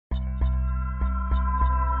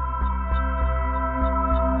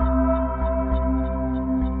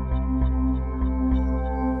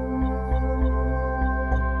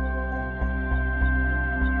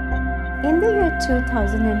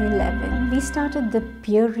2011, we started the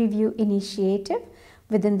peer review initiative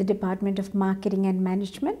within the Department of Marketing and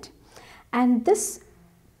Management. And this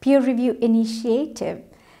peer review initiative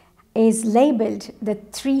is labeled the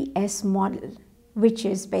 3S model, which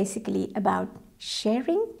is basically about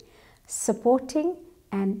sharing, supporting,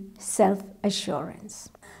 and self-assurance.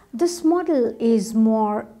 This model is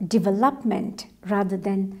more development rather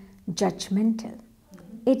than judgmental.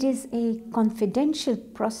 It is a confidential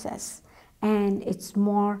process, and it's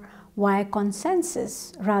more via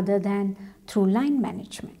consensus rather than through line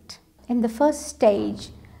management. In the first stage,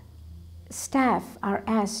 staff are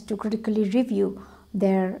asked to critically review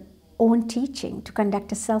their own teaching, to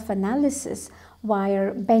conduct a self-analysis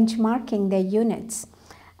via benchmarking their units,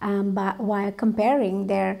 via comparing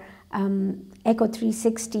their Echo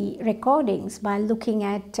 360 recordings, by looking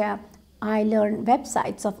at iLearn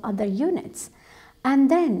websites of other units, and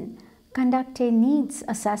then conduct a needs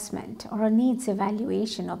assessment or a needs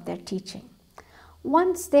evaluation of their teaching.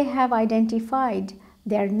 Once they have identified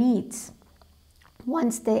their needs,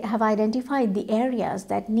 once they have identified the areas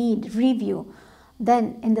that need review,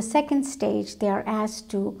 then in the second stage they are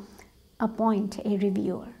asked to appoint a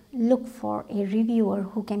reviewer, look for a reviewer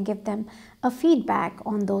who can give them a feedback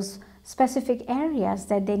on those specific areas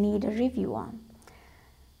that they need a review on.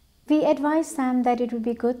 We advise them that it would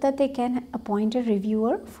be good that they can appoint a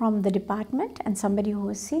reviewer from the department and somebody who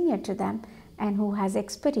is senior to them and who has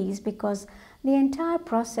expertise, because the entire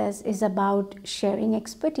process is about sharing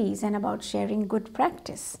expertise and about sharing good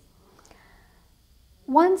practice.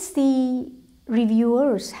 Once the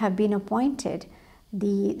reviewers have been appointed,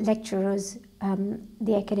 the lecturers,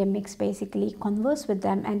 the academics basically converse with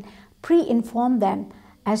them and pre-inform them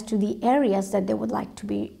as to the areas that they would like to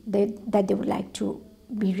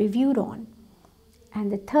be reviewed on.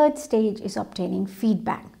 And the third stage is obtaining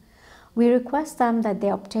feedback. We request them that they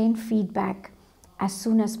obtain feedback as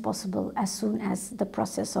soon as possible, as soon as the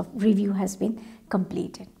process of review has been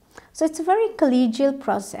completed. So it's a very collegial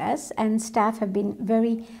process, and staff have been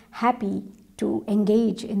very happy to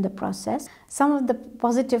engage in the process. Some of the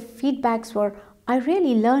positive feedbacks were, I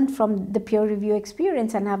really learned from the peer review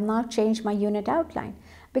experience and have now changed my unit outline,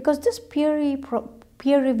 because this peer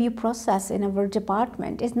review process in our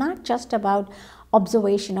department is not just about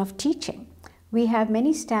observation of teaching. We have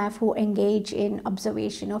many staff who engage in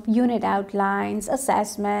observation of unit outlines,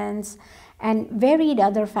 assessments, and varied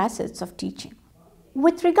other facets of teaching.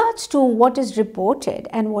 With regards to what is reported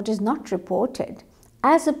and what is not reported,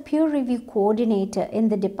 as a peer review coordinator in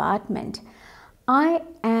the department, I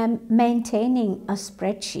am maintaining a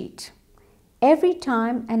spreadsheet. Every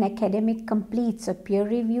time an academic completes a peer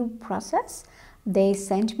review process, they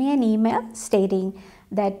send me an email stating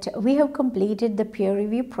that we have completed the peer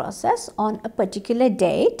review process on a particular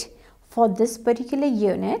date for this particular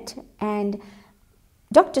unit, and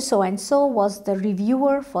Dr. So-and-so was the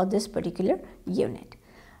reviewer for this particular unit.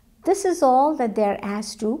 This is all that they are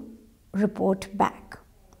asked to report back.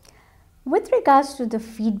 With regards to the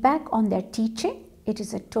feedback on their teaching, it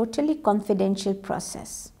is a totally confidential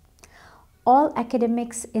process. All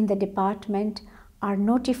academics in the department are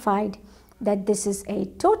notified that this is a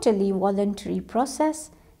totally voluntary process.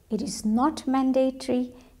 It is not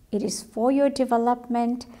mandatory. It is for your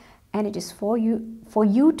development, and it is for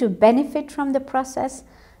you to benefit from the process.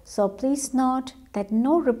 So please note that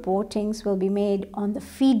no reportings will be made on the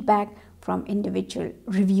feedback from individual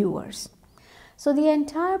reviewers. So the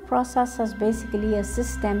entire process is basically a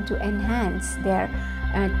system to enhance their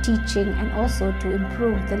teaching and also to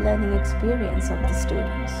improve the learning experience of the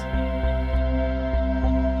students.